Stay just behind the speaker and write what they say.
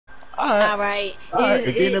Alright.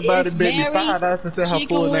 If anybody bet me $5 to say her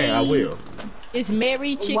full name, I will. It's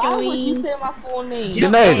Mary Chicken Why Wings. would you say my full name?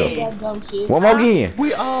 Denasia. One more again.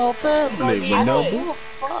 We all family, I don't remember? give a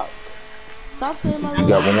fuck. Stop saying my You name.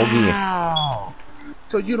 got one more again. Wow.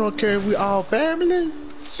 So you don't care if we all family?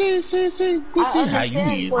 See. We see how you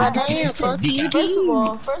is. Well, But you get this thing big.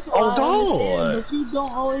 First of all, Oh, I understand, God. but you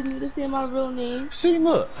don't always need to say my real name. See,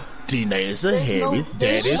 look. Denasia Harris,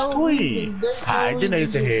 that is Queen. Hi,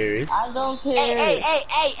 Denasia Harris. I don't care.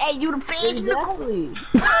 Hey, you the fish, Exactly.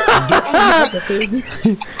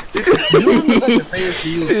 You look like the face to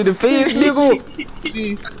you. The fence, nigga.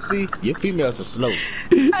 See, your females are slow.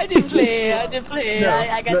 I didn't play. I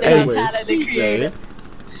got that Anyway, outside of the creator.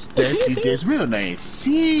 That's CJ's real name,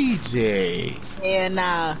 CJ. Yeah,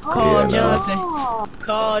 nah. Carl Johnson.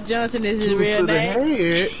 Carl Johnson is his real To the name.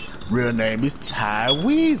 head, real name is Ty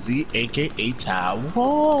Weezy, aka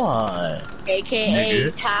Taiwan.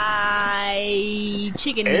 AKA Nigga. Ty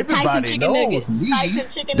Chicken. Tyson Everybody Chicken knows Nuggets. me. Tyson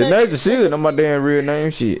Chicken Nuggets. Denasia, she know my damn real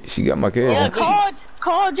name. She got my Yeah, cousin.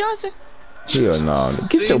 Carl Johnson. Hell no.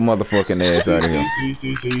 Get your motherfucking ass out of here.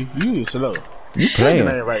 See, you is slow. You Say the playing.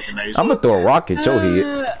 name right, Denasia. I'm gonna throw a rock at your head.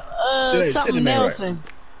 Say the Something name right. Nelson.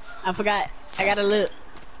 I forgot. I gotta look.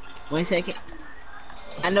 1 second.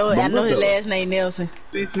 I know But his look, last name Nelson.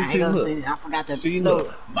 See, I ain't gonna look. say it. I forgot to See, no.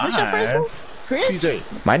 look. What's your Mine's Facebook? Chris?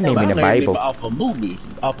 CJ. My name My in the name Bible. off a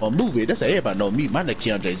movie. That's how everybody know me. My name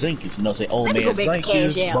Keandre Jenkins. You know, say old Let me man go back to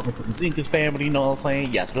Jenkins. Cash App. Welcome to the Jenkins family. You know what I'm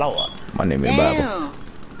saying? Yes, Lord. My name in the Bible.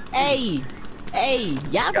 Damn. Hey,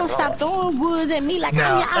 y'all gonna stop throwing woods at me like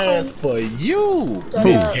Now, I'm y'all. as for you, Shut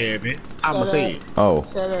Miss up. Cabot, I'ma say it. Oh.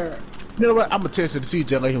 Shut up. You know what? I'ma text it to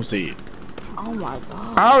CJ and let him say it. Oh my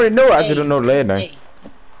god. I already know. I Hey. just don't know the last name. Hey,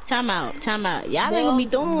 time out. Y'all ain't gonna be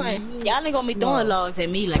throwing. Y'all ain't gonna be throwing logs at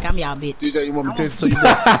me like I'm y'all bitch. CJ, you want me to text it to you? Bro?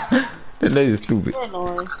 That lady's stupid. You're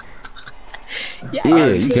annoying. Yeah. Yeah,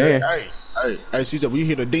 Alright, you CJ, can. Hey, CJ, when you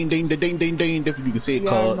hear the ding, ding, the ding, ding, ding, then you can say it You're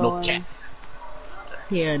called no annoying. cat.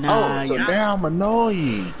 Yeah, nah. Oh, so y'all now I'm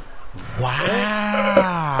annoying.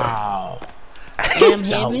 Wow. am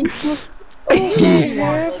heaven.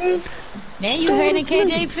 Heaven? Now you hurting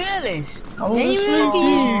KJ feelings. Oh, Now you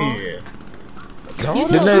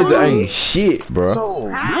that's really right. Denasia ain't shit, bro.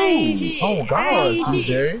 So Hi, rude. Oh God, hi,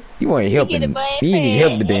 CJ. You ain't helping. get You a ain't even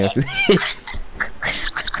helping the boyfriend. dance.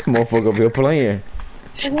 Motherfucker up here playing.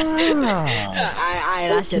 Wow.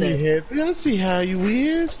 I should Okay, have. Heavy, I see how you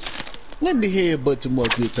is. Let me headbutt to more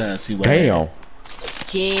good times. See what Damn.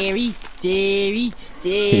 Jerry.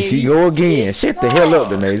 Here she go again. Shut the hell up,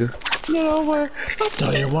 Denasia. You know what? I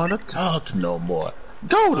don't even want to talk no more.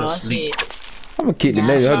 Go to Oh, sleep. shit. I'm gonna kick Nah,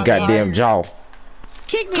 Denasia her fuck goddamn jaw.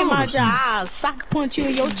 Kick me Go in my to jaw. I'll sock punch you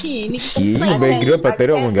in your chin. Nigga, Yeah, you don't play better with get up after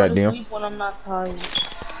that one, I can't go to goddamn. sleep when I'm not tired.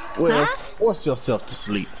 Well, Huh? force yourself to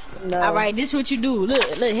sleep. No. All right, this what you do.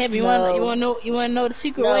 Look, Heavy. You wanna know the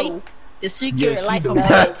secret No. way? The secret Yes, life you of do.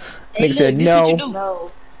 pets. Hey, Nigga look, said this what you no. do.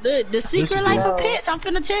 No. Look, the secret you life do. of pets. I'm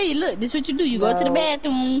finna tell you. Look, this what you do. You go to the No.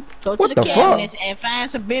 bathroom, go to What the the fuck? cabinets, and find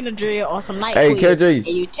some Benadryl or some Hey, NyQuil, KJ. and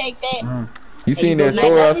you take that. You seen you that go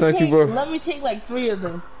story I Let me sent you, take, bro? let me take like 3 of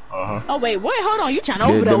them. Oh wait, hold on. You trying to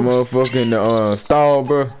The overdose? motherfucking stall,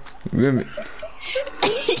 bro. You remember?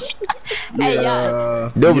 Hey, y'all.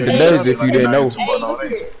 That was the you Denasia if you didn't know.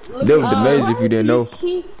 Look That was at- Denasia if you didn't know. Why do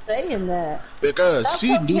you keep saying that? Because Stop she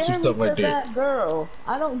do some comparing stuff me like to that. girl.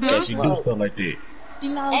 I don't give Yeah, a she do fuck. stuff like that. She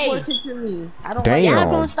not Hey. important to me. I don't Damn. like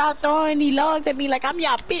Y'all gonna stop throwing these logs at me like I'm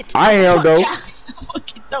y'all bitch. I am, Punch though. y'all in the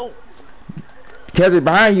fucking throat. Catch it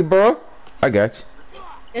behind you, bro. I got you.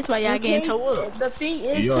 That's why y'all getting tore up. The thing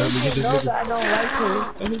is, You already get he this knows nigga? that I don't like her,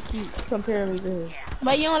 and he keeps comparing me to her.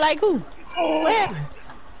 But you don't like who? What happened?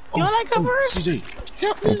 You don't like her for real? CJ,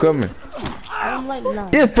 help me. I'm coming. I don't like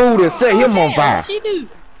none. This fool that set him on Damn, fire. what she do?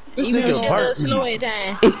 This Even though nigga she a little burnt slow me. at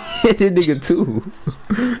time. That nigga too.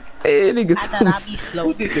 That nigga I thought too. I'd be slow.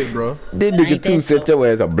 Who did that, bro? That I nigga ain't too that set slow. your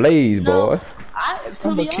ass ablaze, boy. To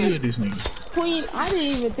I'm be gonna kill honest, this nigga. Queen, I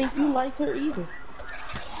didn't even think you liked her either.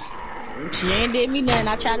 She ain't did me nothing.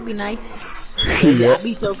 I try to be nice. Yeah.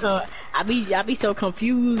 I be so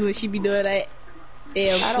confused when she be doing that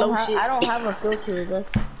damn slow shit. I don't have a filter.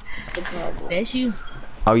 That's the problem. That's you.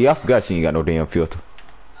 Oh yeah, I forgot you ain't got no damn filter.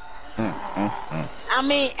 I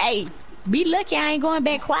mean, hey, be lucky I ain't going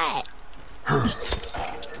back quiet.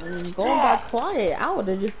 Going back quiet, I would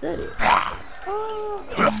have just said it.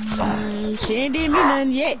 She ain't did me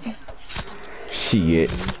nothing yet.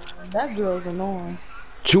 Shit. That girl's annoying.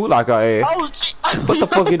 Chew like her ass. Oh shit. What the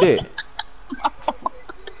fuck is that?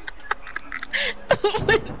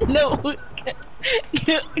 No. Come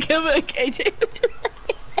on, KJ.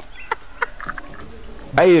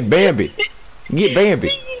 Hey, it's Bambi. Get Bambi.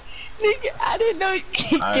 Nigga, I didn't know.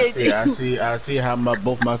 I see how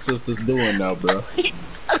both my sisters doing now, bro.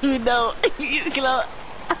 No, you close.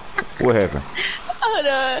 What happened? Hold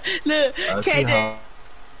on, look. I see how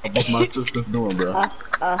both my sisters doing, bro.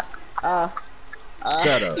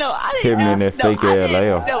 Shut up. No, I didn't. Him in that fake ass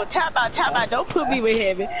layoff. No, time out. Don't put me with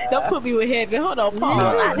heaven. Don't put me with heaven. Hold on, Paul. Nah,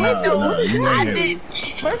 I didn't know. you I ain't did.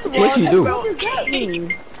 First of all, What you do? what does that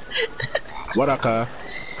mean? What I call?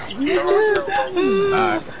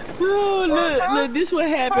 Alright. Oh, look, this what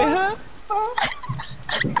happened, huh?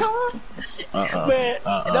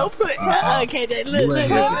 Don't put KJ. Look.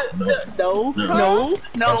 No.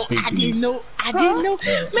 I didn't know.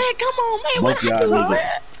 Man, come on, man. What I do,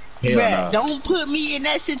 niggas. Hell bruh, don't put me in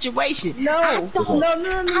that situation. No. Go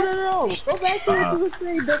back to what you were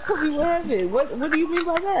saying. Don't put me with heaven. What do you mean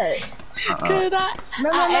by that? Cause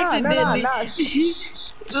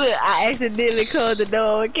I accidentally closed the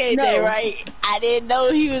door with KJ, right? I didn't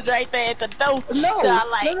know he was right there at the door. No. So I'm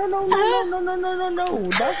like,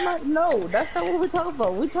 No. That's not what we're talking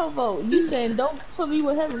about. We're talking about you saying don't put me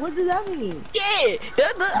with heaven. What does that mean?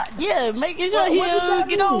 yeah, making sure he don't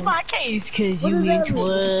get on my case, cause you in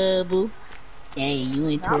trouble. Hey, you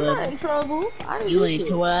in trouble. I'm not in trouble. You in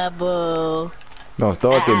trouble. Don't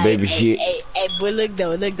start that baby shit. Hey, but look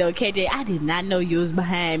though, KJ, I did not know you was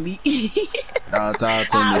behind me. Don't talk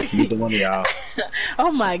to me, neither one of y'all.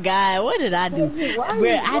 Oh my God, what did I do?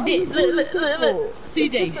 Bruh, I did. Look.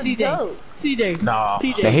 CJ. Nah.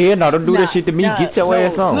 The hell no, don't do that shit to me. Get your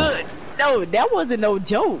ass on. Look, no, that wasn't no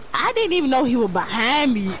joke. I didn't even know he was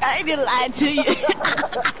behind me. I ain't gonna lie to you.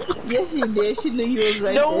 Yes, she did. She knew you was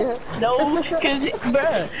right there. No, cause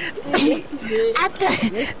bruh,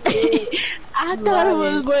 I thought it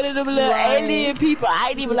was one of them little alien people. I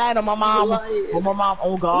ain't even lying on my mom. On my mom,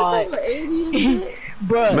 oh God.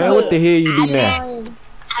 Bruh, Man, what the hell you do now?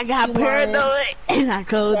 I got paranoid and I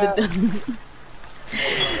closed the door.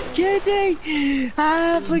 KJ,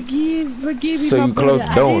 forgive me. So my you closed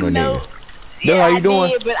the door on a nigga. That's how you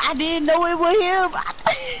doing? But I didn't know it was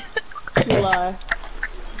him. You lie.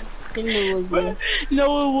 She knew it was you. No,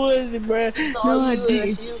 it wasn't, bruh. So No, I she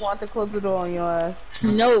didn't. just want to close the door on your ass.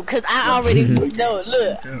 No, cause I already no.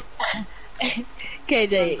 Look,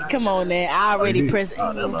 KJ, come on, man. I already pressed.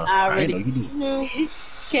 I already.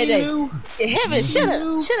 KJ, heaven, shut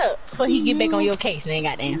up, before he get back on your case, man.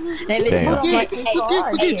 Goddamn.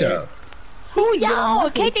 Forget y'all. Who y'all?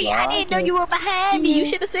 KJ, I didn't know you were behind me. You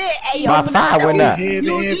should have said, "Hey, My open fire up." went out.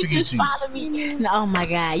 You just follow me. No, oh my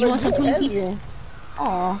God, you want some Twinkies?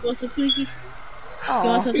 Aw. You want some Twinkies? You Aw.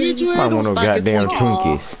 want some Twinkies? I want no goddamn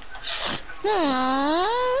Twinkies.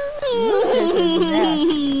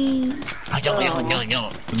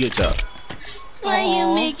 Forget y'all. Why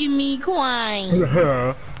you making me cry?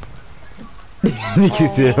 Nigga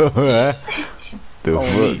said, alright. The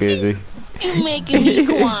fuck is he? You making me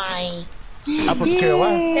cry. I put your care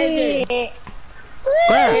away.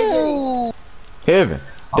 Heaven.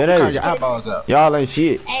 That I'll ain't your eyeballs out. y'all ain't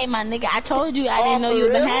shit. Hey, my nigga, I told you I didn't know you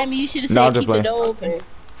were behind me. You should have No, I'm said just keep the playing. door open.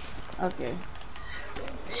 Okay.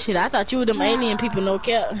 Shit, I thought you were them alien people, no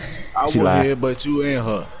cap. I She was lied. here, but you and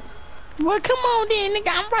her. Well, come on then, nigga.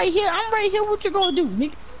 I'm right here. What you gonna do,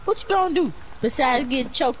 nigga? What you gonna do? Besides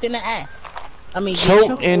get choked in the eye. I mean, get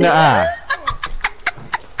Choke in the eye.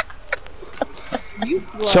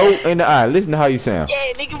 Choke in the eye. Listen to how you sound.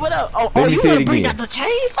 Yeah, nigga, what up? Let Oh, me you say wanna it bring again. out the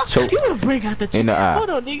chainsaw? Choke You wanna bring out the chainsaw? in the eye. Hold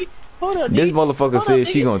on, nigga. This motherfucker said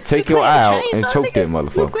she gonna take your eye out and choke that You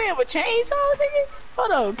motherfucker. grab a chainsaw, nigga?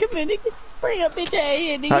 Hold on, come here, nigga. Bring your bitch ass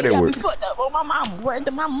here, nigga. How You that got work? me fucked up on my mama. Word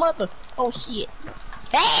to my mother. Oh, shit.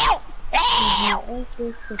 Help! Help!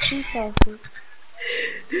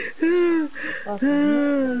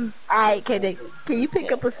 Alright, KJ, can you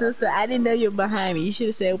pick up a sister? I didn't know you were behind me. You should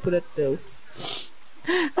have said open up the door.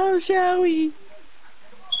 Oh, shall we?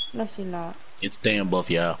 No, she not. It's damn buff,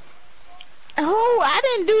 y'all. Oh, I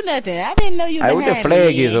didn't do nothing. I didn't know you were Hey, what behind the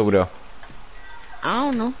flag me. is over there? I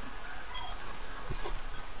don't know.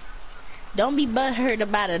 Don't be butthurt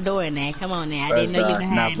about a door now. Come on now. I didn't know you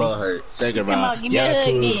behind Not me. butthurt. Second Come on, round. give me a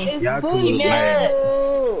hug then. Y'all Give me two a like,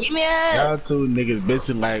 hug. Give me a hug. y'all two niggas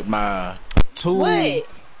bitching like my two What?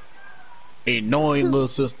 annoying little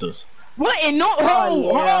sisters. What? And no,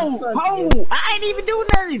 ho. I ain't even do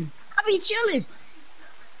nothing. I be chilling.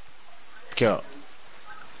 Cap.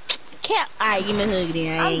 Cap. Alright, give me a hug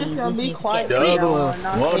then. I I'm ain't just gonna be quiet. The Yeah, other one,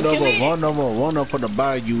 nah. one of them for the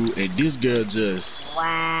bayou, and this girl just.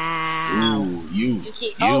 Wow. Ooh, you.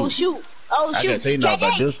 Oh shoot. Oh I shoot. can't say nothing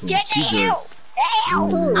about this one. She just. Ow.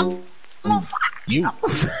 I'm on fire. You.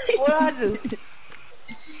 What I do?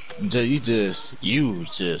 You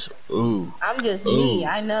just, ooh. I'm just me.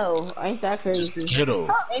 I know. Ain't that crazy? Just ghetto.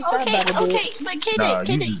 Ain't that about a bitch? But KJ, Nah,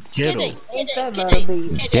 you just ghetto. Ain't that about a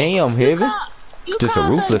bitch? Damn, Heaven. Just a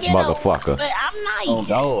ruthless motherfucker. But I'm nice. Oh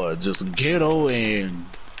God, just ghetto and.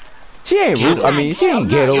 She ain't rude. I mean, she ain't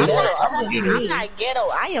ghetto. I'm not ghetto.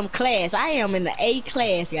 I am class. I am in the A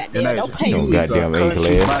class. Goddamn, don't pay No me. goddamn A country,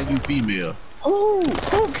 class. why you female? Ooh,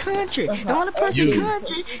 country. The only person You.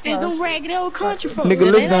 country is them ragged old country folks.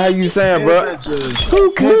 Nigga, listen to how you sound, bro.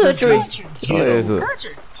 Who country?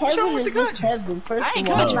 Country. Heaven is just heaven. First I ain't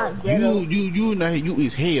of all, I'm country. not ghetto. You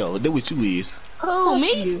is hell. That's what you is. Who,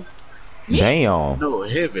 me? Damn. No,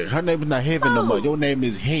 heaven. Her name is not heaven no more. Your name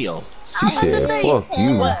is hell. She said, fuck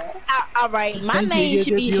you. All right, my name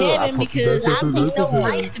should be heaven because I'm so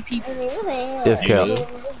nice to people. Just Cap.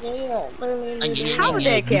 How would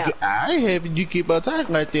that count? I ain't having you keep on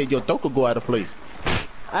talking like that. Your throat could go out of place.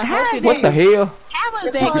 What the hell? How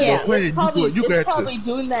was that count? It's probably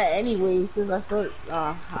doing that anyway since I saw it.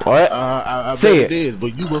 What? I Say bet it is,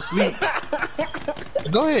 but you will sleep.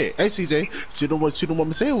 Go ahead. Hey, CJ. She don't want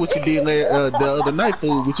me saying what she did the other night,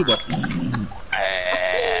 fool. What you got?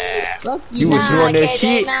 You was doing that KJ,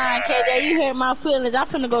 shit. Nah, KJ, you hurt my feelings. I'm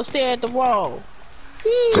finna go stare at the wall.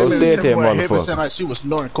 Go stare at that Heaven motherfucker. sound like she was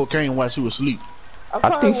snorting cocaine while she was asleep.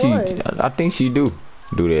 I think she do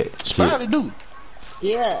that. She Shit. probably do.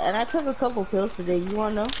 Yeah, and I took a couple pills today. You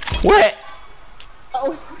wanna know? What?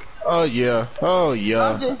 Oh yeah. Oh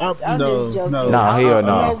yeah. I'm just joking. Nah, hell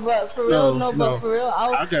no. No, but for real, No. for real.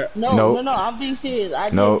 Nope. No, I'm being serious. I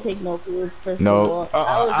Nope. didn't take no pills first Nope. of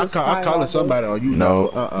all. I calling somebody on you. No.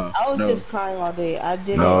 I was just crying all day. I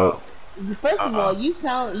didn't. No. First of all, you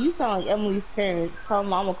sound like Emily's parents. Tell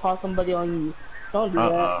them I'm gonna call somebody on you. Don't do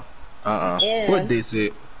that. And, What they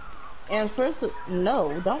said? And first,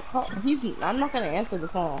 no, don't call. I'm not gonna answer the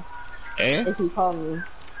phone And if he called me.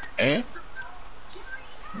 and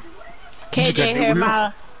KJ heard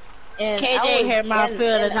my And KJ heard my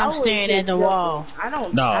feelings. I'm staring at the wall. I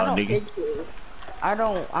don't nigga. take pills. I'm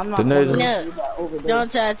not The gonna nigga- do that over there.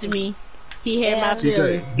 Don't talk to me. He heard my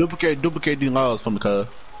feelings. CJ, duplicate these laws from the cuz.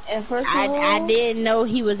 And first of all, I didn't know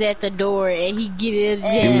he was at the door and he get it.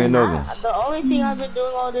 Give me another one. the only thing I've been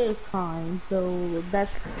doing all day is crying. So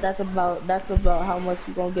that's about how much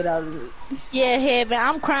you gonna get out of it. Yeah, Heaven,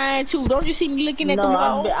 I'm crying too. Don't you see me looking at the No,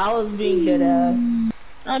 wall? I was being dead ass.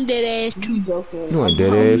 I'm dead ass too. You joking? You ain't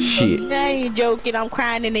dead ass shit. I ain't joking. I'm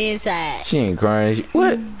crying in the inside. She ain't crying.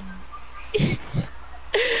 What?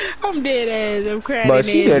 I'm dead ass. I'm crying But in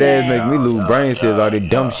the she inside. dead ass make me lose brain cells. All the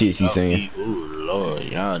dumb shit she saying. Ooh Lord,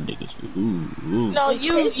 y'all niggas. Ooh. No,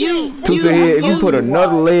 you. Tusa here, if you put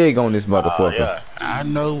another leg on this motherfucker. Yeah, I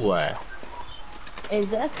know why.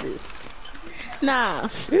 Exactly. Nah.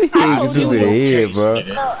 He told you stupid head, bro.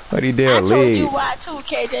 But he I damn told leg. you why too,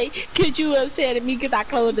 KJ. Cause you upset at me cause I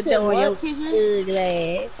closed the You said door on your what, KJ? ugly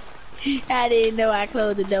ass. I didn't know I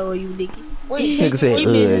closed the door on you, nigga. Wait, Nigga said,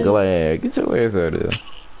 KJ, glad. Get your ass out of there.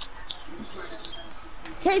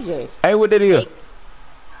 KJ. Hey, what that is?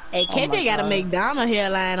 Hey, Oh my KJ got a God. McDonald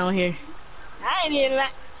hairline on here. I ain't even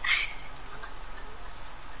like.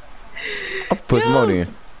 I'll put some more in.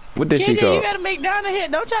 What that shit KJ, you called? got a McDonald hair.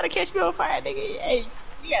 Don't try to catch me on fire, nigga. Hey,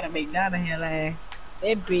 you got a McDonald hairline.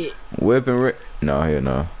 That bit. Weapon red? No, hell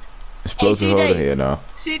no. Explosive Hey, CJ. holder? Hell no.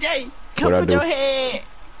 CJ, come What I put do? your head.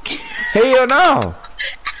 Hell no!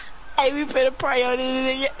 Hey, we finna pray on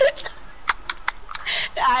this nigga.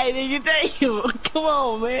 Alright, nigga, thank you. Come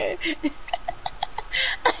on, man.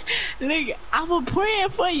 Nigga, I was praying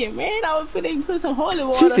for you, man. I was finna put some holy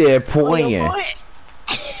water. She said on your praying. forehead.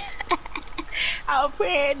 I was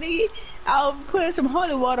praying, nigga. I was putting some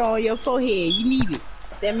holy water on your forehead. You need it.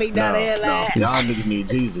 That No, McDonald hairline. y'all niggas need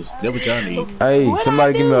Jesus. That's what y'all need. Hey, What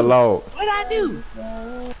somebody I give me a do? log. What I do?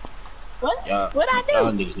 What? Y'all, What I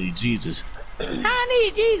y'all do? niggas need Jesus. I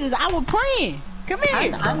need Jesus. I was praying. Come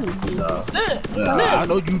here. I need Jesus. Look. I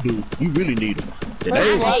know you do. You really need him.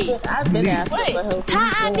 First of all, Hey, I've been asking Wait, for help.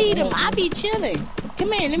 how I need him? I be chilling.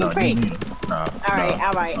 Come here, let me pray. You need him. Nah,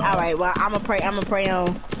 All right. Well, I'ma pray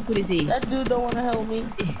on. Who this is? That dude don't want to help me.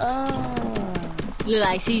 Look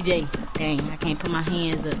like CJ. Dang, I can't put my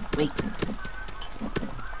hands up. Wait.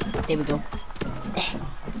 There we go.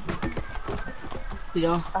 We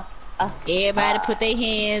go. Everybody put their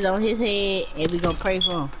hands on his head, and we gonna pray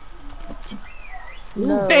for him.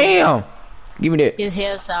 No. Damn! Give me that. His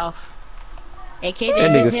hair soft. Hey, KJ,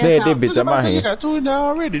 That nigga his hair snared that soft. bitch out my You hand. got two in there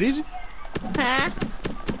already, did you? Huh?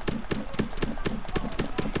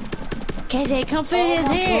 KJ, come fit his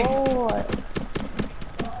hair. Lord.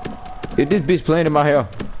 Is this bitch playing in my hair?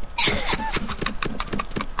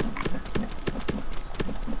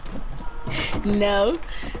 No.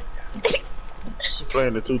 She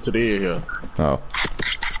playing the 2 today here. Oh.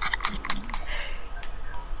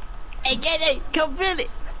 Hey, KJ, come feel it.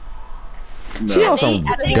 No. She on some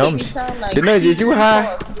dumb shit. Denasia, is you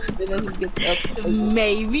high?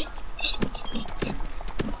 Maybe.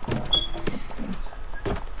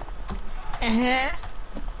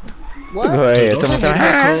 What? Go ahead. Don't Someone say say,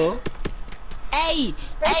 her, Hey,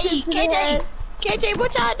 KJ. KJ,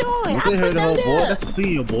 what y'all doing? don't say her the whole boy. That's a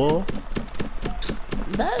senior boy.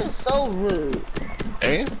 That is so rude.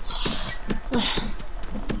 Eh?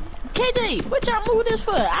 KJ, what y'all move this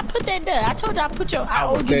for? I put that there. I told y'all I I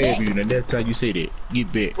will owed you stab back. you the next time you say that.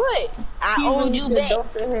 Get back. What? I He owed really you said, back. don't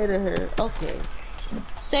say hey to her. Okay.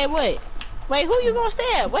 Say what? Wait, who you gonna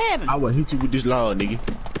stab? What happened? I will hit you with this law, nigga.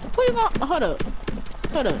 Who you gonna? Hold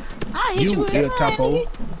up. I hit you You, with El that Chapo.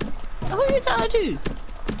 nigga. Who you talking to?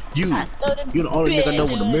 You. I throw the You the only nigga I know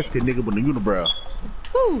bitch with the on. Mexican nigga with the unibrow.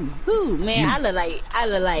 Who? Man, You. I look like.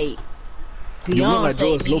 You look like Beyonce,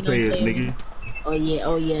 George you know what I'm Lopez, saying? nigga.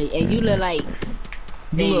 Oh yeah, and you look like.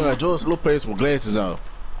 You look Damn. like George Lopez with glasses on.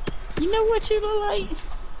 You know what you look like?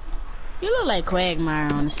 You look like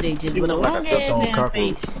Quagmire on the stage, just You with a look like long a ass stepped-on damn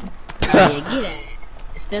cockroach. face. Oh, yeah, get out.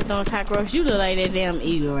 Stepped on cockroach. You look like that damn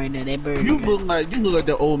eagle right there, that bird. You look like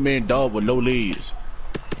that old man dog with no legs.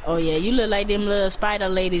 Oh yeah, you look like them little spider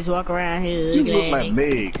ladies walk around here. You look ugly like ass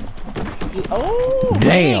Meg. nigga. Oh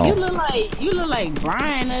Damn. man, you look like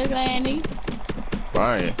Brian, ugly ass nigga.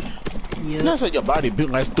 Brian. Yeah. You know say your body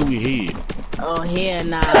built like Stewie head. Oh hell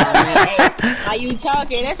nah, man. Hey, why you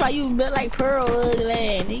talking? That's why you built like Pearl, ugly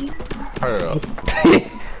ass nigga. Pearl.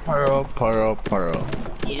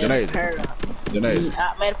 Yeah, Denasia. Pearl. Denasia.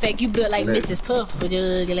 Matter of fact, you built like Denasia. Mrs. Puff with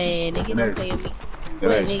your ugly ass nigga. Don't play with me. What,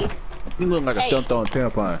 Denasia. nigga? You look like a Hey. stumped on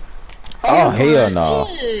tampon. Oh, hell no.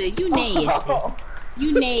 Ugh, you nasty.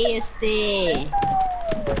 You nasty.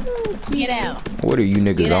 Get out. What are you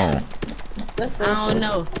niggas Get out. on? That's so I don't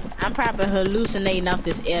know. I'm probably hallucinating off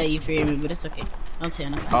this air, you feel me? But it's okay. Don't tell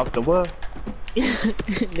nobody. Off the what?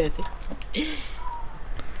 Nothing.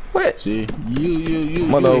 What? See, you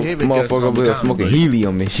Mother, heavy got motherfucker over here something, smoking baby.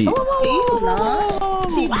 helium and shit. Why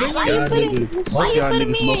you Y'all putting niggas, why most you y'all putting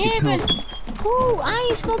niggas me in smoking heaven? pencils. Ooh, I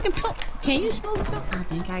ain't smoking pill. Can you smoke pill? I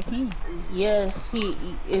think I can. Yes,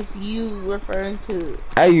 if you referring to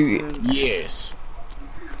Hey, Yes.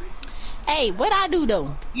 Hey, what I do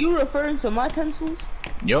though? you referring to my pencils?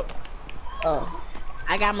 Yup. Oh,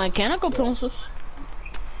 I got mechanical pencils.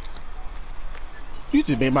 You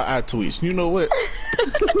just made my eye twitch. You know what?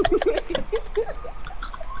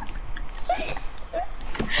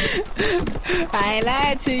 I ain't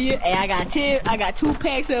lying to you. Hey, I got 10. I got 2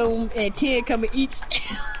 packs of them and 10 coming each.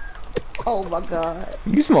 oh my God!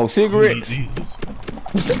 you smoke cigarettes? Jesus.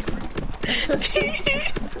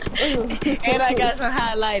 And I got some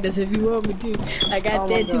highlighters if you want me to. I got Oh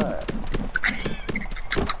my that too. God!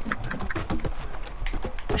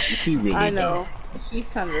 She really I know. She's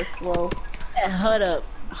kind of slow. Hold up.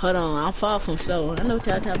 Hold on. I'm far from slow. I know what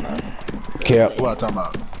y'all talking about. Cap. What I talking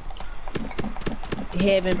about?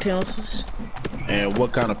 Having pencils And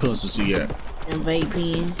what kind of pencils she got? and vape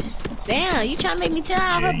pens. Damn, you trying to make me tell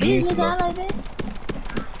all Yeah, her you ain't business slow. out like that?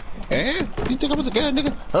 Eh? You think I'm a guy,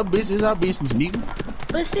 nigga? Her business, our business, nigga.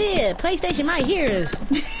 But still, PlayStation might hear us.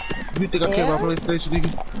 You think I care about PlayStation,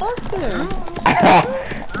 nigga? Fuck them.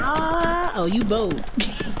 Oh, you bold.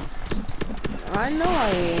 I know I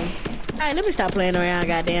am. Alright, let me stop playing around,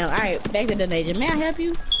 goddamn. Alright, back to the nation. May I help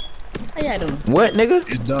you? How y'all doing? What, nigga?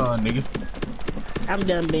 It's done, nigga. I'm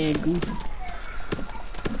done being goofy.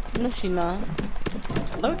 No, she not.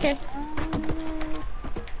 Okay.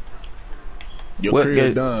 Your What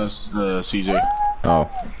career gets- done, CJ. Oh.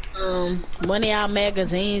 One of y'all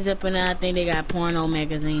magazines up in there, I think they got porno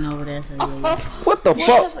magazine over there. So yeah. What the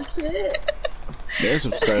fuck? That's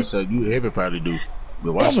some stuff so you heavy probably do. But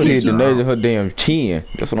I'm watch gonna hit the Denasia her damn chin.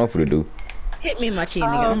 That's what I'm finna do. Hit me in my chin,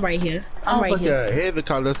 nigga. I'm right here. I'm right here. Heavy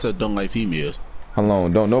call us don't like females. Hold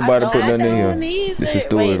on, don't nobody put I nothing in don't here. either. This is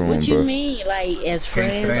storage Wait, room, what you bro. mean? Like as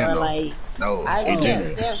friends stand or them. like? No, I in can't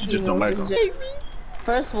general. stand She just don't like them. females.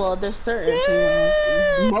 First of all, there's certain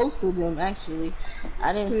females. Most of them, actually.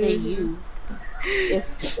 I didn't say you.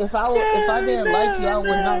 If I didn't like you, I would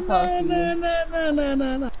not talk to you.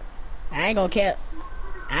 No. I ain't gonna cap.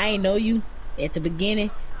 I ain't know you at the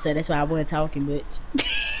beginning, so that's why I wasn't talking much.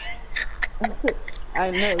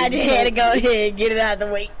 I know. I just had to go ahead and get it out of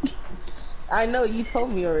the way. I know you told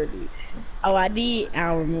me already. Oh, I did. I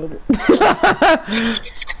don't remember.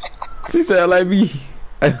 She sound like me.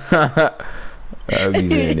 I be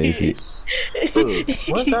saying that shit. Look,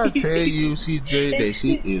 once I tell you, CJ, that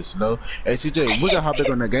she is slow. Hey, CJ, we got hop back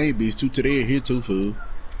on that game, beast. Too today here too, fool.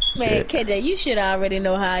 Man, KJ, you should already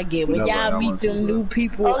know how I get. When Never, y'all I meet want them to, new bro.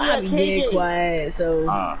 people, Oh, yeah, I be dead KJ. quiet. So it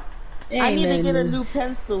I ain't need to nothing get a new. new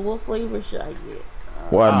pencil. What flavor should I get?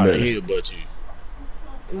 What I'd minute? hate but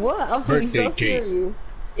you. What? I'm being Birthday so cake.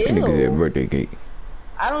 serious. Nigga said Ew. birthday cake.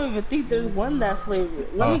 I don't even think there's one that flavor.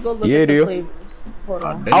 Let me go look Yeah, at the dude. flavors. Hold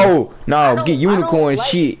on. Damn. Oh, I no, don't- get I don't unicorn like-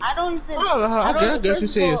 shit. I don't even. I guess you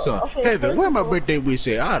said something. Okay, Heaven, first where of my all, birthday wish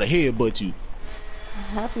at? I'd have head but you.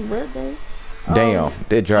 Happy birthday. Damn,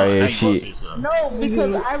 that dry I ass ain't gonna shit. say something. No,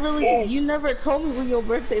 because I really. You never told me when your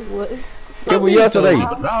birthday was. So It was I told yesterday. you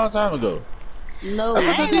a long time ago. No. I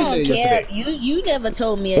thought I I did say don't it care. yesterday. You never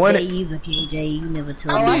told me a When day it- either, KJ. You never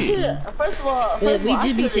told Oh, me. I did. should. First of all, But we I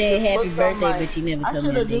just be should've saying happy looked on birthday, but you never I told me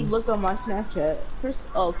should a have just day. looked on my Snapchat. First,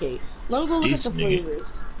 okay. Let me go look This at the nigga.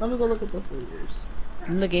 flavors. Let me go look at the flavors.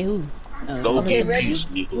 Look at who? Go Okay, get ready? peace,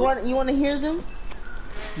 nigga. You want to hear them?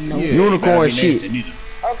 No. Yeah, Unicorn you better be shit. nasty neither.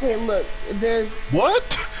 Okay, look. There's.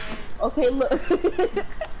 What? Okay, look.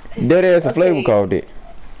 That ass a flavor Okay. called it.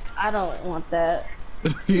 I don't want that.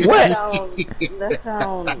 What? That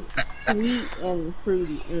sounds sweet and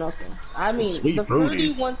fruity. Nothing. I mean, Sweet the fruity?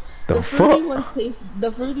 fruity one. The The fruity fuck? ones taste.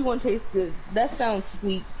 The fruity one tastes good. That sounds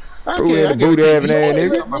sweet. Okay, the I give it booty to you. having You ass say nigga.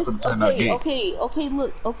 something I'm finna turn out gay.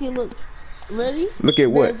 Okay, look. Ready? Look at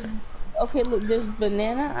what? Look, there's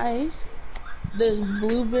banana ice, there's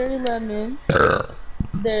blueberry lemon,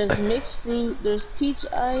 there's mixed fruit, there's peach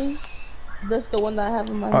ice. That's the one that I have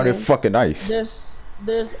in my Oh, that hand. fucking nice. There's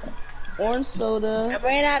orange I soda,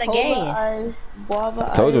 ran out of cola gas. ice,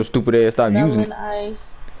 guava Told your ice, stupid ass stop using melon it.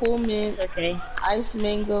 ice, cool mint, It's okay. ice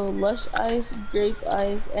mango, lush ice, grape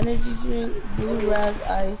ice, energy drink, blue raz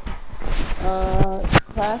ice,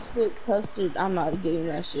 classic custard. I'm not getting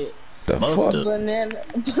that shit. The Mustard. fuck? Banana,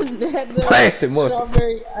 Plastic mustard.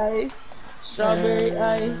 strawberry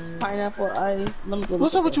ice, pineapple ice. Let me go.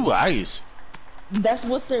 What's look up with at you with ice? them. That's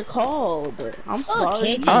what they're called. I'm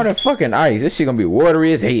sorry. KJ. All that fucking ice. This shit gonna be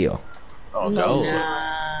watery as hell. Oh, No. no.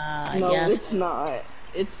 Nah, No, yeah. it's not.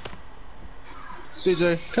 It's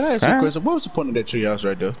CJ, can I ask you a Huh? question? What was the point of that treehouse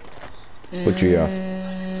right there? What you got?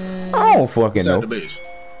 I don't fucking Inside know. the base.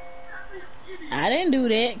 I didn't do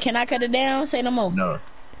that. Can I cut it down? Say no more. No.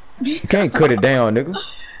 You can't cut it down, nigga.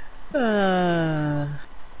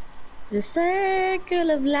 The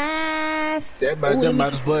circle of life. That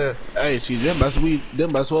might as well. Hey, see, that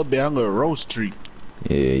might as well be on a roast tree.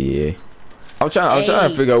 Yeah. I'm trying Hey.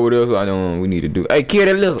 to figure out what else we need to do. Hey, kill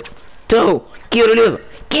that lizard. Two, kill the lizard.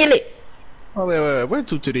 Kill it. Oh, wait. Where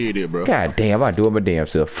two to the end there, bro? God damn, I do it my damn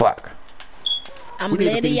self. Fuck. I'm We need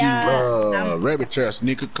to letting feed y'all. you rabbit trash,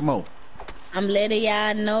 nigga. Come on. I'm letting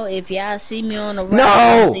y'all know if y'all see me on the road. No!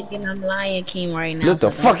 I'm thinking I'm Lion King right now. Look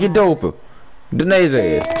the fuck you dope. Danae's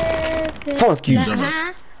ass. Fuck you.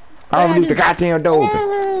 Huh? I don't leave the goddamn door open.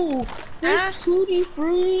 oh, there's Huh? tutti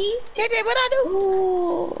frutti. KJ, what I do?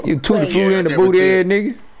 Oh, You toot the Wait, food yeah, in the I booty never ass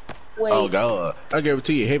nigga. wait, Oh, God. I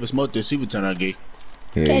guarantee you, heavy smoke this, she would turn out gay.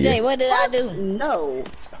 Yeah, KJ, yeah. what did I do? no,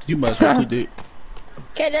 You must well put that.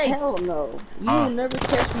 KJ, hell no. You will never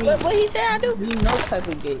catch me. what he said I do? You no type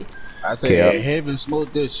of gay. I Okay, said, heavy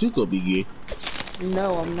smoke this, she could be gay.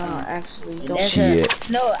 No, I'm not actually. Don't. That's Shit.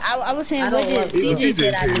 her. No, I was saying I what don't did love CJ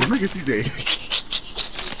said I do. Look at CJ.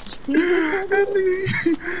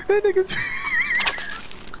 That nigga.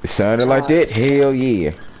 It sounded like that? Hell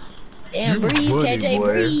yeah. Damn, You breathe, funny, KJ,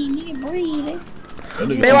 boy. breathe, nigga, breathe.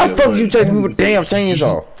 Nigga. Man, why the fuck you chasing me with damn chains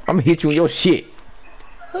off? I'm gonna hit you in your shit.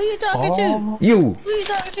 Who you talking to? You. Who you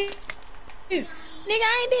talking to? Nigga,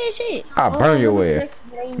 I ain't did shit. I'll burn your ass.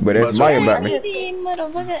 But that's my about me. I did,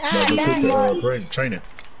 motherfucker. I died. Brain training.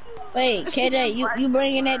 Wait, KJ, you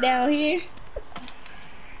bringing that down here?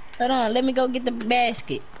 Hold on, let me go get the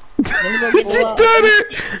basket. Let me go get the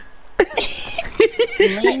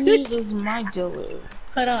Laney is my dealer.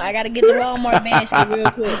 Hold on, I gotta get the Walmart basket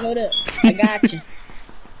real quick. Hold up, I got you.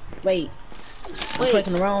 Wait, I'm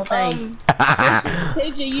pressing the wrong thing.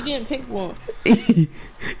 KJ, you didn't pick one.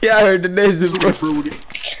 Yeah, I heard the name. Fruity.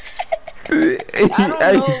 I don't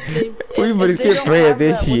know if We better if they skip don't past have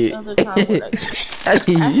this that, which shit. other kind would I get?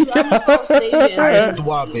 Actually, I'm just gonna save it. Ice the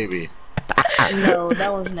wild baby. No,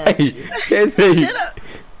 that was nasty. Shut up.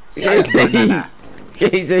 Ice banana.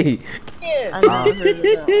 KJ. Yeah. I never heard of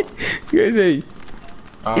that. KJ.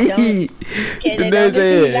 KJ, don't get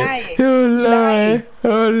you lying. Oh lying. Lord,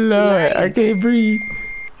 oh Lord, I can't breathe.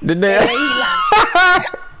 The KJ, name.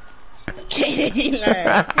 he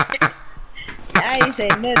lying. I ain't say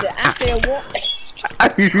nothing. I said what?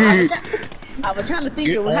 I was trying to think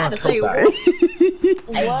Get of how on to say something.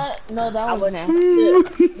 what. What? No, that I was was nasty. look.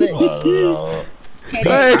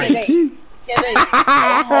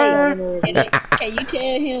 KJ, can you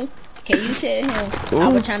tell him? Can you tell him I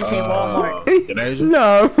was trying to say Walmart? Denasia?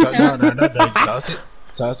 No. No, toss it.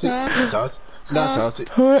 Toss it. Toss it. No, toss it.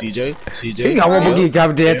 CJ. He got one more get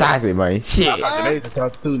goddamn toss it, man. Shit. Denasia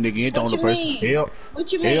toss it too, nigga. You ain't the only person. Help.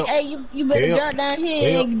 What you mean? Hey, you better drop down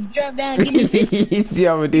here and drop down and give me 50.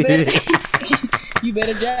 Yeah, I'm gonna You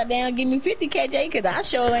better drop down and give me 50, KJ, cause I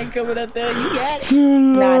sure ain't coming up there. You got it.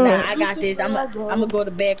 Nah, I got this. I'm gonna go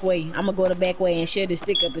the back way. I'm gonna go the back way and shove the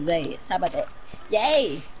stick up his ass. How about that?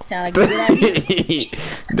 Yay! Sound like a good idea.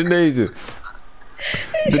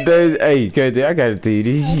 The days, hey, KJ, I gotta tell you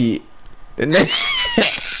this shit.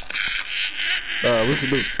 What's it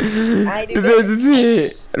do? I ain't do that.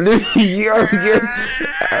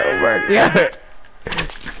 Oh my god.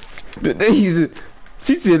 The days,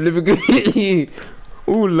 she said, "Let me go."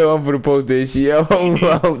 Ooh, Lord, I'm gonna post that shit. I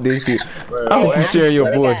hope this shit. I hope you share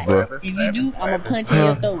your voice, bro. If you do, I'ma punch in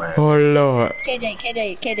your throat. Oh Lord. KJ,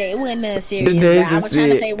 it wasn't nothing serious. Bro. I was trying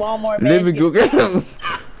to say Walmart basket. Let me go get him.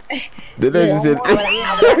 The lady said,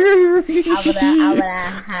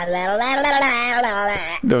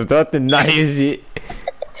 "Don't start the nice shit."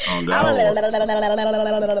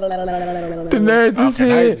 The nurse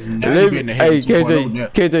said, "Hey,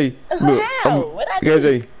 KJ, look,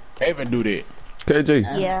 KJ, Evan do that. KJ,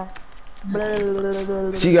 Yeah.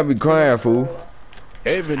 she got me crying, fool."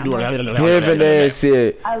 Evan do that. Heaven ass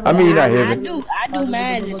said, I mean not I heaven. do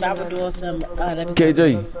mine if I was doing something.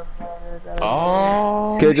 KJ,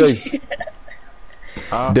 Oh. KJ.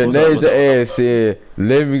 The laser ass said,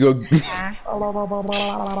 "Let me go." The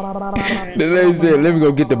laser said, "Let me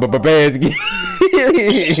go get the basket."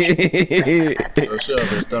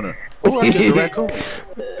 Oh, I get the raccoon.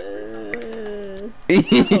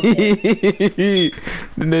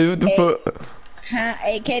 The laser, what the fuck? Huh?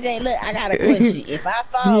 Hey, KJ, look, I got a question. If I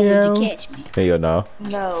fall, would you catch me? Hell no.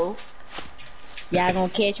 No. Y'all gonna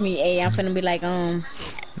catch me? Hey, I'm finna be like,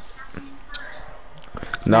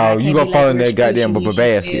 No, you gonna fall in that goddamn Rescue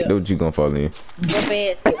basket. That's what you gonna fall in. What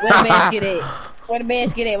basket? Where the basket at? Where the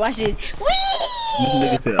basket at? Watch this.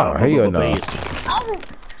 Whee! Oh, hell no. Oh,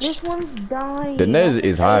 this one's dying. The laser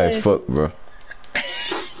is high as fuck, bro.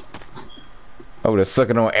 Oh, they're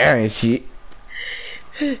sucking on air and shit.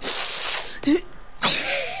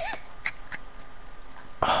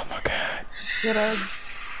 Oh my god.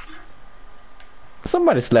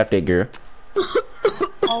 Somebody slap that girl.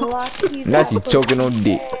 Now she choking on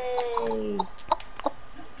dick.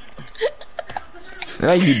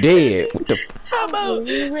 Now you dead. What the? Time out.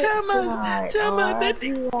 That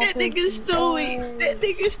nigga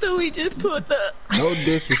Stewie just put up. No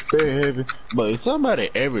disrespect, Heaven, but if somebody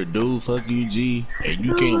ever do fuck you, G, and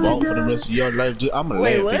you can't walk for the rest of your life, G, I'ma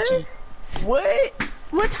laugh at you. What?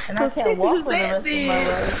 What type of sex is that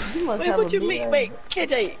then? Wait, what you mean? Wait,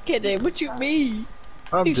 KJ, what you mean?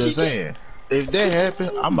 I'm just saying, if that happen,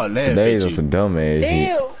 I'ma laugh They at are you. some dumb ass shit.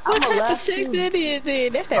 Damn, what type of sex that is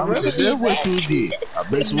then? That's that I'm rubber saying shit. that's what you did. I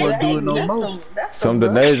bet you won't do it no more. Some the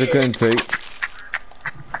laser couldn't take.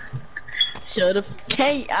 Shut up.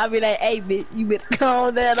 Can't. I'll be like, hey, bitch, you better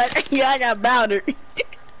calm down. Like, yeah, I got boundary.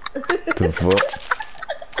 The fuck?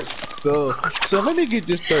 So let me get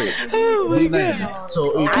this straight. Oh my God.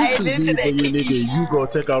 So if I you ain't too into big that for you, kinky nigga, you gonna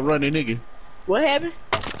take out running, nigga. What happened?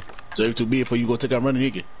 So if too big for you, gonna take out running,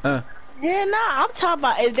 nigga. Huh? Yeah, nah, I'm talking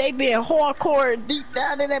about if they been hardcore deep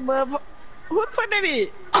down in that motherfucker. Who the fuck that is?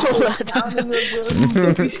 Oh, I thought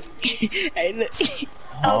Hey, look.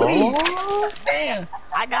 Oh, damn.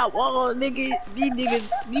 I got walls, nigga. These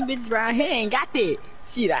bitches right here ain't got that.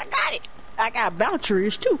 Shit, I got it. I got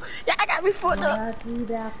boundaries too. Yeah, I got me fucked up.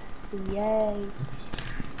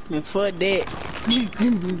 And fuck that.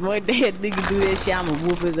 What that nigga do that shit, I'ma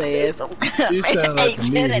whoop his ass. You sound like to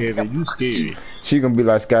me, Heaven. You scary. She gonna be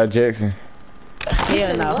like Scott Jackson.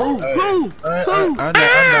 Hell no. Who?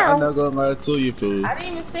 I'm not gonna lie to you, fool. I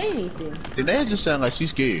didn't even say anything. Then that just sound like she's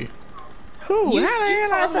scared. Who? How the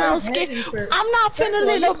hell I sound scared? I'm not finna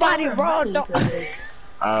let nobody raw dog.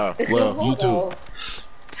 Well, you too.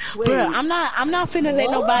 Bruh, I'm not finna let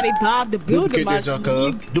nobody bob the building. Duplicate that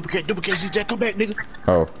junk, Duplicate, CJ, come back, nigga.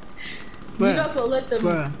 Oh. You're not gonna let them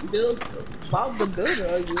build the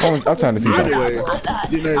builder. I'm trying to see something. Anyway,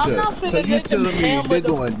 so you telling me if they're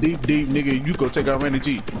going deep, nigga, you go take out Randy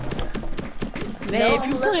G? Man, if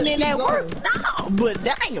you putting in that work, no, but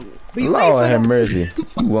damn. Lord have mercy.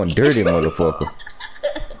 One dirty motherfucker.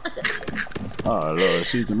 Oh Lord,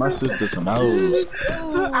 she's my sister some hoes.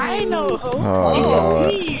 I ain't no hoe. Oh Lord.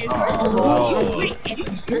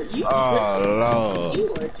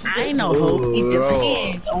 I ain't no hoe. It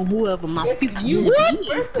depends on whoever my future is.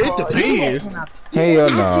 It depends. Hell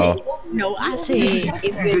no. No, I said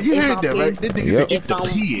if you heard I'm that, right? That nigga said if the I'm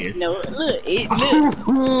PS. no look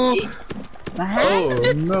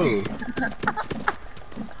Oh no.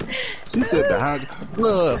 She said the hog.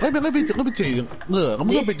 Look, let me tell you. Look, I'm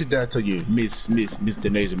gonna break it down to you, Miss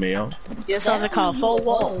Denasia, man. there's something called 4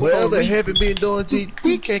 walls. Whatever Heaven been doing,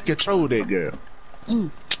 he can't control that girl.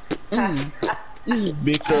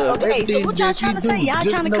 Because Okay, so what y'all trying to say? Y'all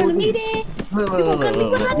trying to come to me then? You gonna come to me?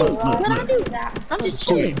 What I do? I'm just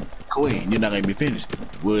chilling. Queen, you're not letting me finish.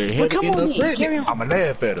 Well, Well, Heaven come end on up then, carry pregnant. on. I'ma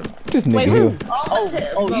laugh at her. This Wait, nigga who? here.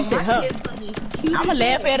 Oh, you said her. I'ma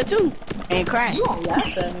laugh at her too and cry. You don't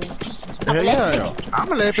laugh at me. Hell yeah, I am.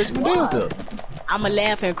 I'ma laugh at you damn self. I'ma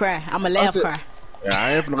laugh and cry. I'ma laugh, said- cry. Yeah,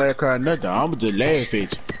 I ain't finna laugh, cry nothing. I'ma just laugh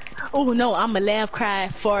at you. Oh no, I'ma laugh, cry,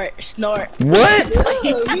 fart, snort. What?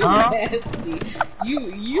 You Huh? nasty. You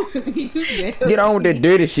nasty. Get on with that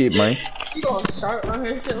dirty shit, man. You gonna start on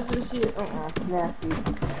herself and shit? Nasty.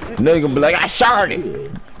 Nigga be like, I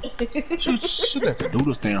sharted. She got to do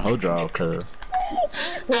this thing in her draw, cuz.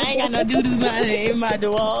 I ain't got no doo-doo in my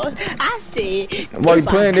door. I said. While you if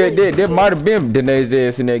I playing could- that might have been Danae's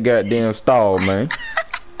ass in that goddamn stall, man.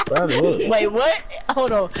 Wait, what?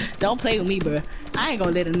 Hold on. Don't play with me, bro. I ain't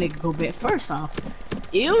gonna let a nigga go back. First off,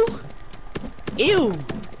 ew.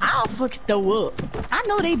 I'll fucking throw up. I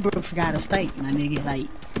know they both got a stink, my nigga. Like,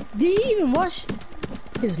 did he even wash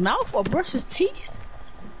his mouth or brush his teeth?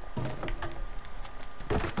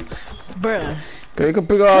 Bruh. Okay, you can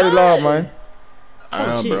pick all the law, man.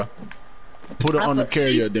 I shit. bro. Put it I on the fuck-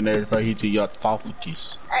 carrier, then everybody hit your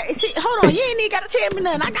faculties. Hey, see, hold on. You ain't even gotta tell me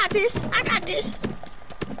nothing. I got this.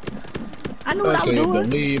 I knew what I Okay, was but doing.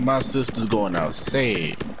 me and my sister's going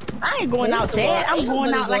outside. I ain't going outside. I'm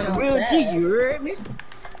going out like a real G. You heard me?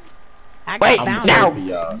 I got Wait, boundaries.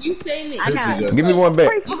 now. Y'all. You saying it? I got- This is Give me one back.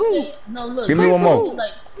 Pray for who? No, look. Give me pray one for more.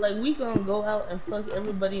 who? Like we gonna go out and fuck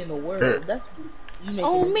everybody in the world. Hey. That's you making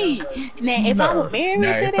On it me. sound like- Now, if I was married Now,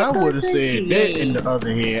 to if that I would have person, said that in the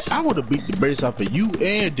other hand, I would have beat the brakes off of you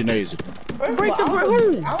and Denasia. First Break of the all,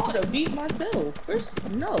 who? I would have beat myself. First,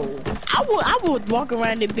 no. I would walk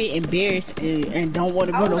around a bit embarrassed and don't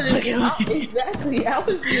want to go no fucking. Exactly. I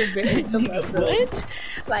would be embarrassed of myself. What?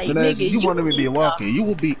 Like, Denasia, nigga, you wouldn't even be walking. You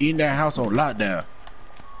would be in that house on lockdown.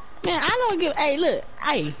 Man, I don't give. Hey, look.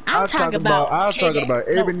 Hey, I was talking about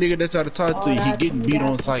every no, nigga that try to talk to you, he getting beat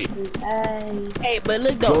on sight. Hey, but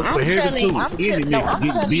look though, Goes for I'm heavy telling, too. I'm Any telling, no, nigga I'm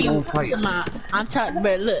getting telling beat you on sight. to my, I'm talking,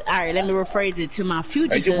 but look, all right, let me rephrase it to my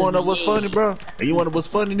future. And you wanna know what's cousin. funny, bro? And you wanna know what's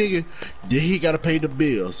funny, nigga? Then he gotta pay the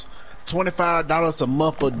bills. $25 a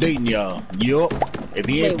month for dating y'all. Yup. If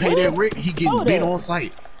he ain't Wait, pay what? that rent, he getting Hold beat up. on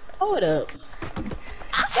sight. Hold up.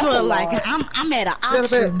 I feel like I'm at an Matter of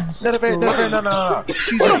fact, option. no. Where the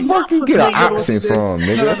CJ. fuck you get an Nigga, oxen CJ. from,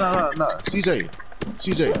 nigga? No. CJ.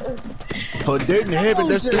 For dating heaven,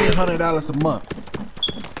 that's $300 a month.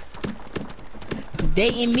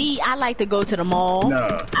 Dating me, I like to go to the mall.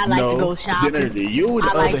 No. I like to go shopping. Then you, on the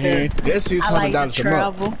I like other to- hand, that's I like $600 to a month.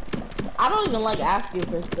 travel. I don't even like asking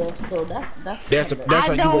for stuff, so that's That's fine.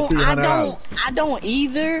 why you worth $300. I don't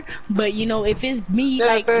either. But you know, if it's me, Matter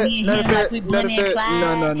like of fact, me and him, like we Bonnie and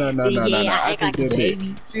Clyde, no. then yeah, I act take like a that back.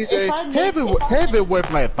 baby. CJ, If I make- heaven if I- heaven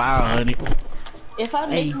worth like 500. If I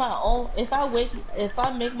make Hey. my own, if I make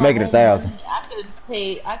my Make it own 1,000. money, I could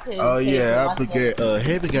pay. Oh pay yeah, for I forget. myself.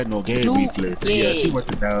 Heaven got no game Dude, reflex. Yeah, yeah. she worth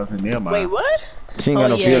 1,000. Never mind. Wait, what? She ain't Oh got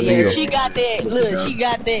no yeah, filter yeah. either. She got that. Look, she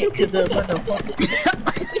got that. Cause the motherfucker.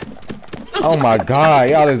 Oh my god,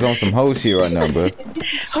 y'all is on some whole shit right now, bro.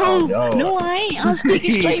 Oh, yo. no, I ain't. I'm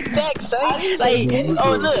speaking straight back, son. Like,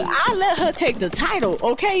 oh look, I let her take the title.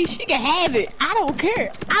 Okay, she can have it. I don't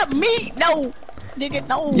care. No, nigga,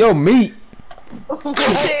 no. Yo, meat.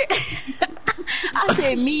 I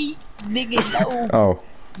said me, nigga, Oh,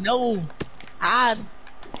 no.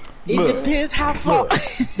 It Look, depends how far. Look,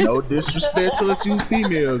 no disrespect to us, you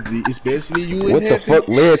females, G, especially you in what the heaven. fuck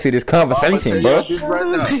led to this I'm gonna tell conversation, y'all bro? this right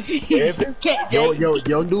now. Heaven, Can't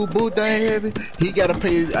your new boo thing heaven, he gotta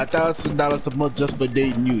pay $1,000 a month just for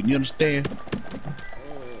dating you. You understand?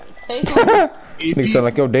 Pay for If Nigga sound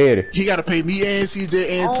like your daddy. he gotta pay me and CJ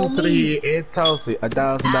and two to the head and toss it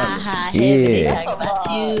 $1,000. Heaven, they Yeah. talk about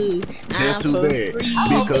you. That's I'm too for bad free.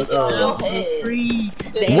 because I'm for free.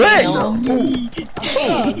 They What? know me.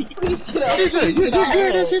 CJ, you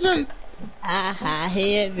heard that, CJ?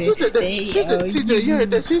 Heaven. She said that. they She said, owe CJ, you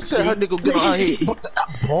heard that? She said her nigga get on her head.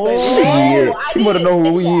 Boy, Yeah, you wanna know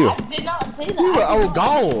who we is. I did not say that. you were oh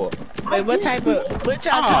god. Wait, what type of? What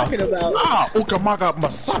y'all talking about? Ukamaka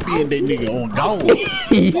Masapi and that nigga on gold.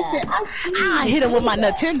 I hit him with my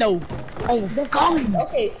Nintendo. Oh, go.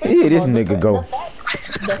 Okay, first Yeah, of this all, nigga go.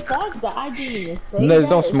 The fact that I didn't even say No, that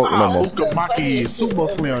don't is smoke no more. Ukamaki sumo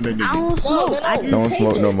slam on that I nigga. don't smoke. I Don't just,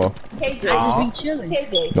 smoke no more. KJ, I just be chilling.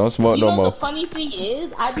 KJ, Don't smoke you no know more. the funny thing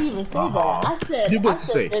is, I didn't even say that. I said, You what you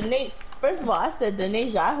say? First of all, I said,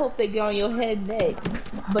 Denasia, I hope they get on your head next.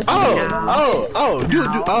 But Don't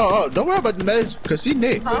worry about the next, cause she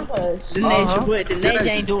next. The nature what? The nature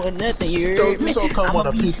ain't doing nothing. You So heard me? you so come on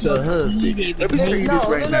a picture of husband. Let me tell you this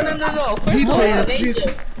right now. No. He First paying of all,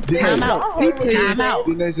 attention. Time out. He I heard what you paying Time out.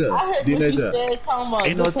 attention. I heard what you Denasia. said, talking about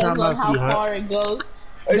Ain't no depends time on out, how sweetheart. far it goes.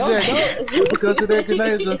 Exactly. Because of that,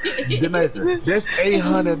 Denasia, that's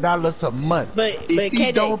 $800 a month. But If he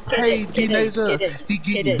KJ, don't pay KJ, Denasia, he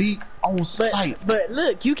getting beat on site. But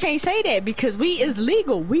look, you can't say that because we is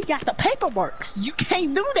legal. We got the paperwork. You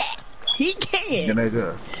can't do that. He can.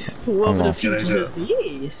 Denasia, Whoever the Denasia. future husband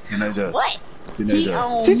is. Denasia, What? He Denasia,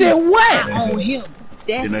 on She said me. what? I own him.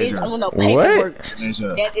 That is Denasia. on the What? paperwork.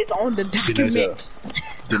 Denasia. That is on the documents.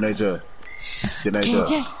 Denasia,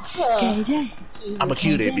 KJ, KJ, I'ma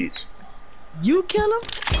kill that bitch. you kill him,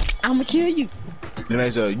 I'ma kill you.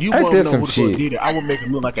 Denasia, you I won't did know some who the shit. fuck did it. I will make it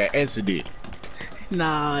look like an accident.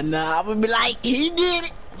 Nah, I would be like, he did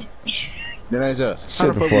it. Denasia, how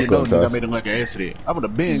Shut the the fuck you fuck know up, nigga I Tough. made it look like an accident? I would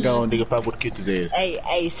have been gone, nigga, if I would have kicked his ass.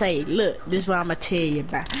 Hey, say, look, this is what I'ma tell you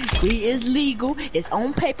about. We is legal. It's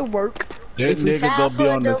on paperwork. That If we nigga file gonna be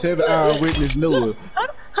for on the the- 7-hour witness news.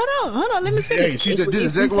 Hold on, let me finish. Hey, she If just we- this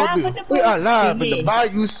is if exactly what file we for do. the We are live in the yeah.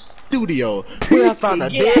 Bayou studio. We have found a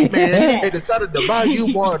Get dead out. man at the side of the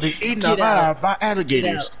Bayou water eaten Get out. alive by Get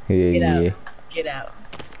alligators. out. Yeah, Get out. yeah. Get out.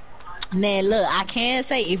 Now look, I can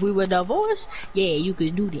say if we were divorced, yeah, you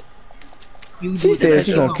could do that. You She do said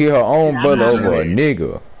she gonna kill her own I'm brother not over a serious.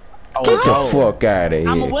 nigga. Oh, Get the God. fuck out of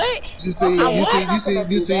I'm a here. what? You see, Okay, you see, I'm you not see, gonna you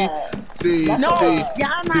do see, that. see, No, see. Y'all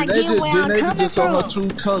not getting where I'm Denasia coming just saw her from. true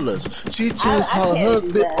colors. She chose I her can't do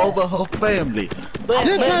husband that. over her family. But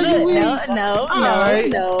That's how look, you no, is. no, Alright.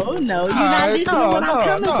 You're not Alright, listening to what I'm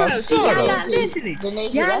coming no, from. See, shut y'all up. not listening.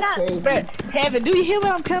 Denasia, Y'all that's not. crazy. Bruh, Heaven, do you hear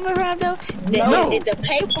where I'm coming from though? No. The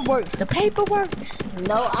paperwork. The paperworks.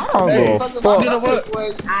 No, I don't don't give give a a fuck about You know the what?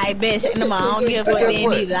 paperwork. I bet. This No, is I don't give a And fuck guess then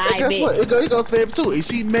what? either. And I guess what? bet. It goes for favor too. If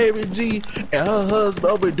she married G and her husband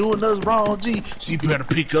over doing us wrong, G, she better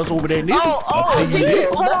pick us over that nigga. I'll tell See, you that.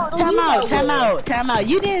 hold on, That's time the out, legal way. time out.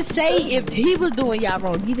 You didn't say if he was doing y'all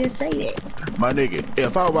wrong. You didn't say that. My nigga,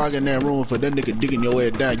 if I walk in that room for that nigga digging your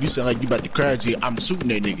ass down, you sound like you about to cry, G. I'm shooting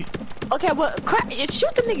that nigga. Okay, well,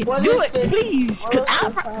 shoot the nigga. What Do if it, it- please. what Cause if I.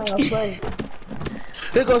 it's final play?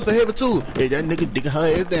 It goes for heaven too. If that nigga digging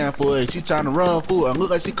her ass down for it, she trying to run for it and look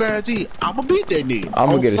like she crying, G, I'ma beat that nigga. I'm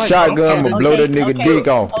gonna On get a sight. shotgun, I'm I'ma blow that nigga okay, dick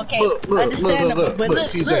off. Okay, Look, understandable. But look,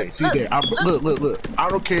 CJ, look. I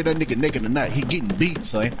don't care that nigga naked or not. He getting beat,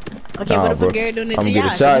 son. Okay, Nah, what if bro. a girl doing it I'ma to get a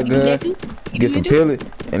y'all? So you do shotgun, that too? You get do some that too? pellets,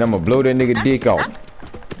 and I'ma blow that nigga dick off.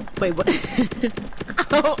 Wait, what?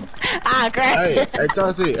 I Hey,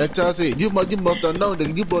 cried. Chelsea, you must have known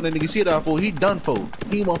that you blow that nigga shit out for. He done for.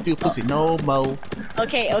 He won't feel pussy no more.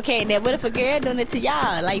 Okay. Now, what if a girl doing it to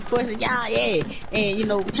y'all, like forcing y'all, yeah, and you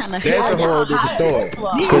know, trying to That's a whole different story.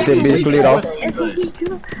 Cut that bitch clear off. That's what we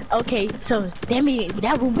do. Okay, so that means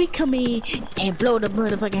that when we come in and blow the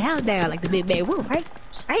motherfucking house down like the big bad wolf, right?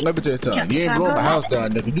 Right? Let me tell you something. You ain't blowing my house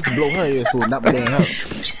down, nigga. You can blow her ass for not my damn house.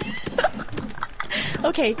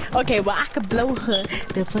 Okay, well I could blow her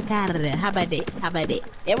the fuck out of there. How about that?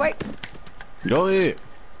 That work? Go ahead.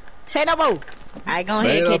 Say no more. Alright, go Man,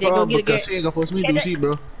 ahead, no KJ, go problem, get a girl. because she ain't gonna force me to do shit,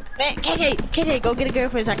 bro. Man, KJ, go get a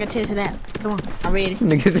girlfriend so I can test it out. Come on, I'm ready.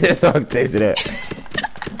 Nigga said so I can taste that.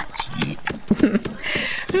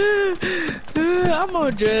 I'm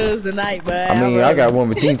on drugs tonight, but I mean, I got one,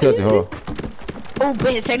 but you ain't touching her. Oh,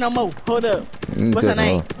 bitch, say no more. Hold up. You ain't What's her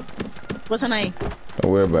touching name? What's her name?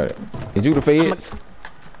 Don't worry about it. Is you the feds?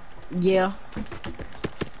 Yeah.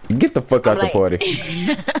 Get the fuck out the like- party.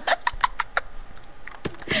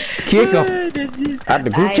 Kick him out the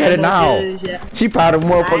group chat now. She probably the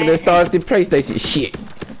motherfucker that started the PlayStation shit.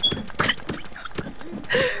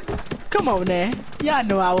 Come on now. Y'all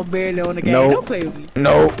know I was barely on the game. Nope. Don't play with me.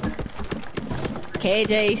 No.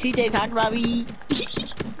 KJ, CJ talking about me.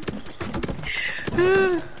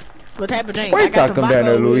 What type of drink? Why I you got some come down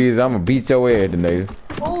there, vodka. Louise? I'ma beat your ass today.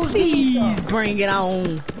 Please bring it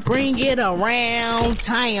on. Bring it around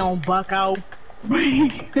town, bucko.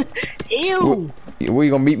 Ew. Where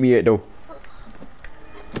you gonna meet me at though?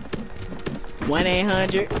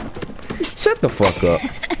 1-800. Shut the fuck up.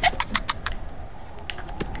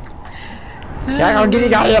 Y'all gonna get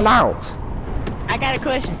it out of your mouth. I got a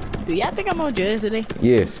question. Do y'all think I'm on drugs today?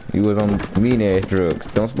 Yes, you was on mean ass drugs.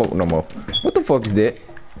 Don't smoke no more. What the fuck is that?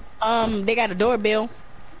 They got a doorbell.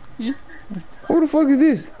 Who the fuck is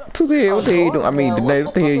this? What the hell you doing? I mean, Danae,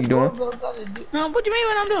 what the hell you doing? What you mean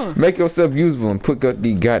what I'm doing? Make yourself useful and pick up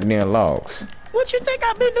these goddamn logs. What you think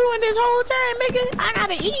I've been doing this whole time, nigga? I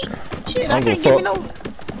gotta eat. Shit, I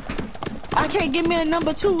can't give me a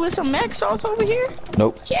number 2 with some mac sauce over here.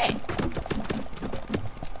 Nope. Yeah.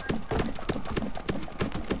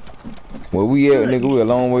 Where we at, nigga? We a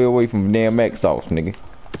long way away from damn mac sauce, nigga.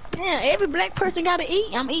 Yeah, every black person gotta eat.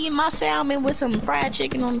 I'm eating my salmon with some fried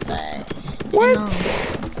chicken on the side. What? And,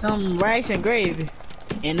 some rice and gravy.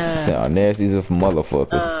 And sound nasty as a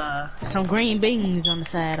motherfucker. Some green beans on the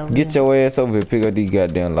side over Get there. your ass over here and pick up these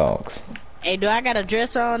goddamn logs. Hey, do I got a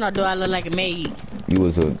dress on or do I look like a maid? You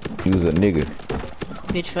was a nigga.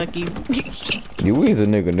 Bitch, fuck you. You is a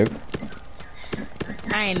nigga.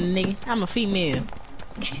 I ain't a nigga. I'm a female.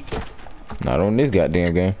 Not on this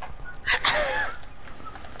goddamn game.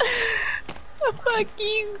 Fuck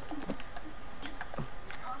you.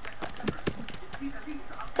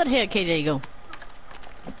 Where the hell KJ go?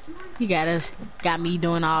 He got me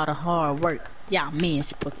doing all the hard work. Y'all men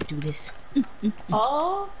supposed to do this.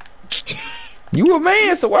 Oh. You a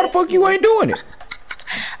man, so why the fuck you ain't doing it?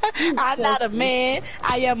 I'm not a man.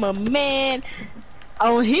 I am a man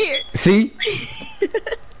on here. See?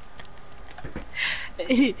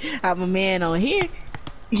 I'm a man on here.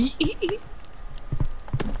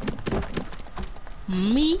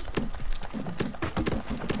 Me?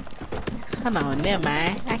 Hold on, never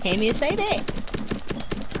mind. I can't even say that.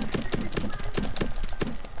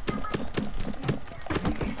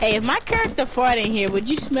 Hey, if my character fart in here, would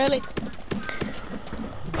you smell it?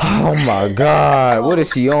 Oh my god, what is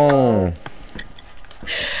she on?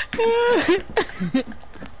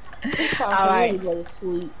 It's time All for right. me to go to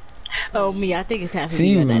sleep. Oh, me, I think it's time for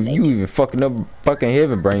See, me to go to you even fucking up fucking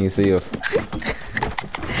heaven brain cells.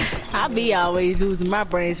 I be always losing my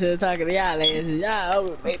brain cells talking to y'all asses. Y'all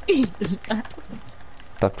over, baby.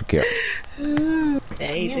 Stop the cap. That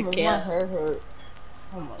ain't the My cap. head hurt.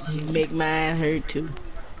 Oh my God. You make mine hurt too.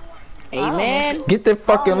 Hey, I don't man. Get that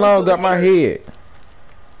fucking log out my head.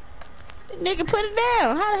 Nigga, put it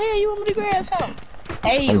down. How the hell you want me to grab something?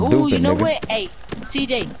 Hey, I'm ooh, duping, you know nigga. what? Hey,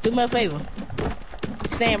 CJ, do me a favor.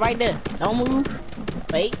 Stand right there. Don't move.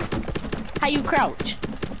 Wait. How you crouch?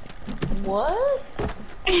 What?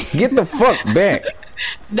 Get the fuck back.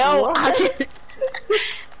 No, What? I just...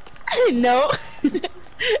 No.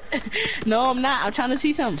 No, I'm not. I'm trying to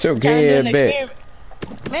see something. Your I'm trying to do gay an ass back. experiment.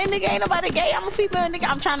 Man, nigga, ain't nobody gay. I'm a female, nigga.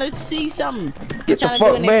 I'm trying to see something. Get the I'm trying to do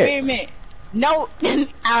fuck an back. experiment. No.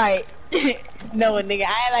 Alright. No, nigga.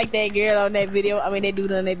 I ain't like that girl on that video. I mean, that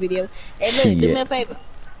dude on that video. Hey, look, do Shit. me a favor.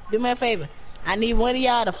 Do me a favor. I need one of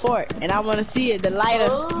y'all to fart, and I want to see it. The lighter.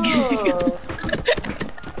 Oh.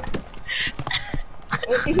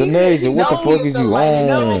 Denasia, what the No, fuck is you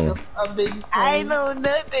on? A big I ain't know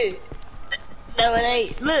nothing. No, it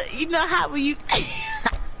ain't. Look, you know how when you...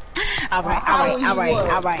 Alright. How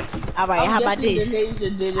about this?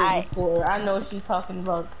 Denasia did it Alright. before. I know what she's talking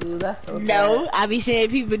about too. That's so sad. No, I be seeing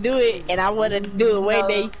people do it, and I want to do it one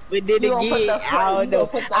day, but then You gonna put again, the I flame, don't know.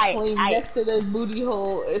 put the flame next to the booty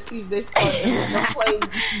hole and see if they fart in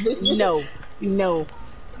the flame. No,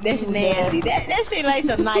 that's nasty. That seems like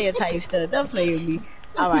some Naya type stuff. Don't play with me.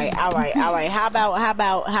 All right. How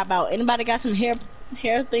about anybody got some hair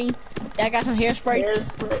thing? Y'all got some hairspray?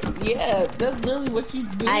 Hairspray. Yeah, that's really what you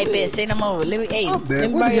do. I bet send them over. Let me. Hey, Oh, let man, me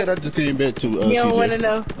what the borrow hell I just came back to, You don't want to CJ?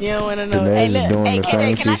 know. You don't want to know. Denasia Hey, look. doing Hey, the KJ,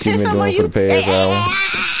 same can I shit she tell been something on doing you? for the past hour.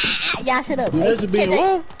 Y'all shut up. You guys have been KJ,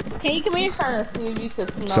 what? can you come here? Trying to see if you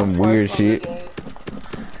could smell Some weird farts on the shit. game.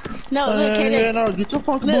 No, look, KJ. No, get your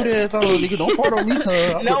funky booty ass on, nigga. Don't fart on me,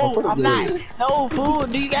 cuz. No, I'm not. No, fool.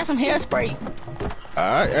 Do you got some hairspray?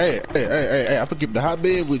 Alright, hey, I forgive the hot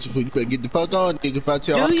bed with you, fool. You better get the fuck on, nigga. If I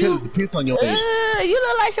tell Do I'm you? killing the piss on your ass. You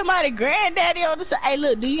look like somebody granddaddy on the side. Hey,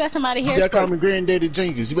 look, do you got somebody You gotta call hairspray? me Granddaddy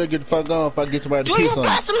Jenkins. You better get the fuck on if I get somebody Do to you piss on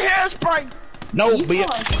got you. some hairspray? No, You bitch.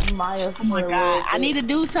 sound like Maya Oh my god, I need to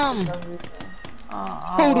do something.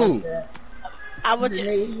 Who do? I was just...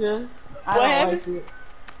 Denasia, I What don't happened? like it.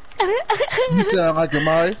 You sound like your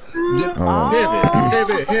Mari. Oh.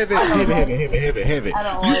 Heavy. I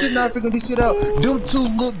don't You like just not figuring this shit out. Them two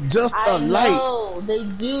look just I alike. know, they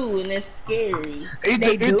do, and it's scary.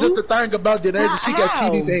 It's just the thing about that. She got How?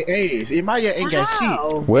 titties and ass. And Maya ain't got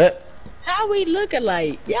shit. What? How we look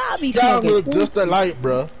alike? Y'all be Y'all smoking. look just alike,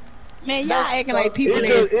 bruh. Man, y'all That's acting so- like people It in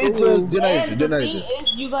just school. And the thing Denasia.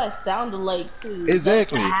 is, you guys sound alike too.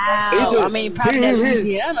 Exactly. How? It just- I mean, probably that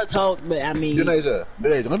Louisiana talk, but I mean, Denasia,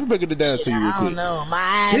 let me break it down to you real I don't quick. know.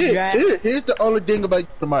 My eyes dry. Here's the only thing about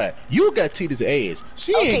Maya. You got titties and ass.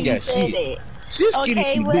 She Okay, ain't you got said shit. that. She's skinny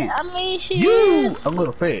Okay, well, bitch. I mean, she You is. a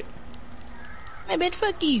little fat. Hey, bitch,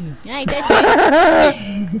 fuck you. I ain't that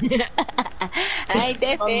fat. I ain't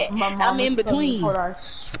that fat. I'm in between.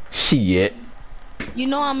 Shit. You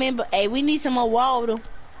know I'm in, hey, we need some more water.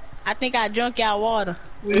 I think I drunk y'all water.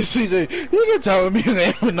 CJ, you can tell me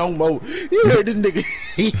that no more. You heard this nigga.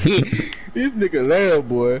 This nigga loud,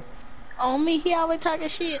 boy. On me, he always talking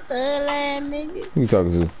shit, line nigga. Who you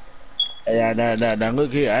talking to? Hey, now,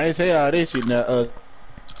 look here. I ain't say all this shit now,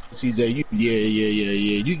 CJ, you,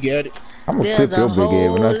 yeah, you got it. I'm gonna There's clip your a big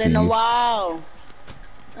head when I hole see in the you. wall.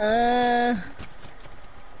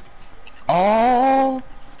 Oh,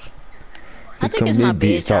 I think it's my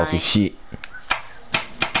bitch talking bedtime. shit.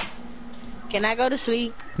 Can I go to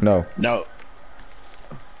sleep? No. no.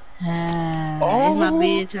 It's my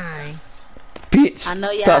bedtime. Bitch. I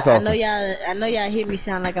know y'all. Stop talking. I know y'all hear me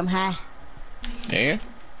sound like I'm high. Yeah.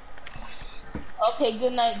 Okay,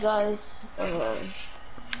 good night, guys.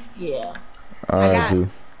 Yeah. Alright, dude.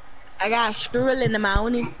 I got school in the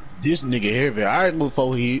morning. This nigga heavy. I ain't move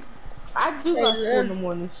forward here. I do go to school in the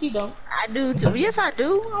morning. She don't. I do too. Yes, I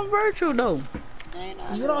do. I'm virtual though.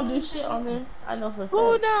 You don't do shit on there. I know for a fact.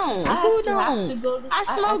 Who don't? I Who actually have to don't? go to. I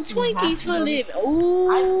smoke actually have Twinkies to for a go to- living.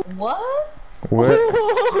 Ooh. What? What?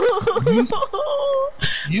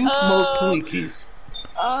 You smoke Twinkies.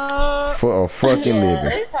 For a fucking living.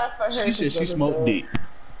 It's time for her She to said go she to smoked bed.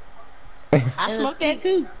 dick. I smoke that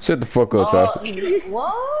too. Shut the fuck up, Tasha.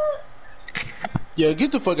 What? Yeah,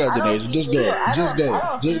 get the fuck out the nation. Just go. Just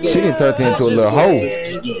go. Just go. She done turned into a little hoe.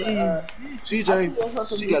 Just go.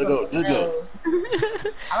 CJ, she gotta go. Just go.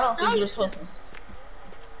 I don't think you're supposed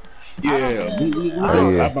to. Yeah, we Oh,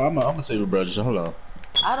 yeah. I'm gonna say the brothers. Hold on.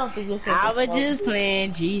 I don't think you're supposed I to. was smoke. just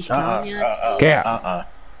playing. Geez, calm yourself.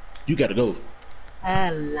 Cap. You gotta go. I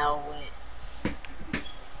know it.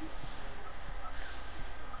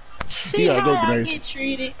 See gotta how go, I Bernice. get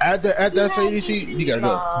treated. At that CDC, you gotta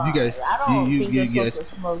go. You guys. I don't think you're yes. supposed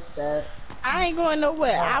to smoke that. I ain't going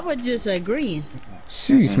nowhere. I was just agreeing.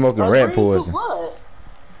 She smoking rat Agreeing to poison. what?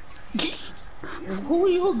 Who are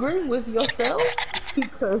you agreeing with, yourself?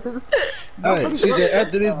 Because Hey, CJ,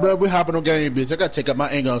 after this, bro, we hopping on game, bitch. I gotta take out my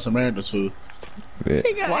anger on some randoms food. Yeah.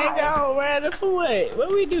 She got go around for what? What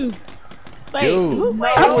we do? Wait, Yo,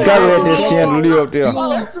 wait, I Gotta let this chandelier up there.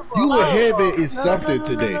 You were heavy is something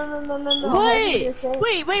today. No. Wait. He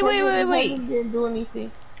didn't do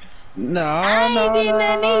anything. No.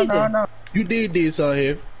 You did this,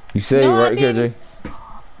 Heavy. You say No, I right, didn't. KJ?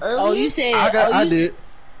 Oh, you said. I did.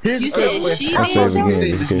 Here's You said she did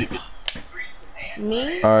something?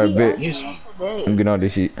 Me? Alright, He bet. asked me today. I'm getting on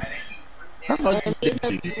this shit. How about you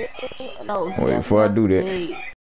did No, he Wait, asked before I me do that. today.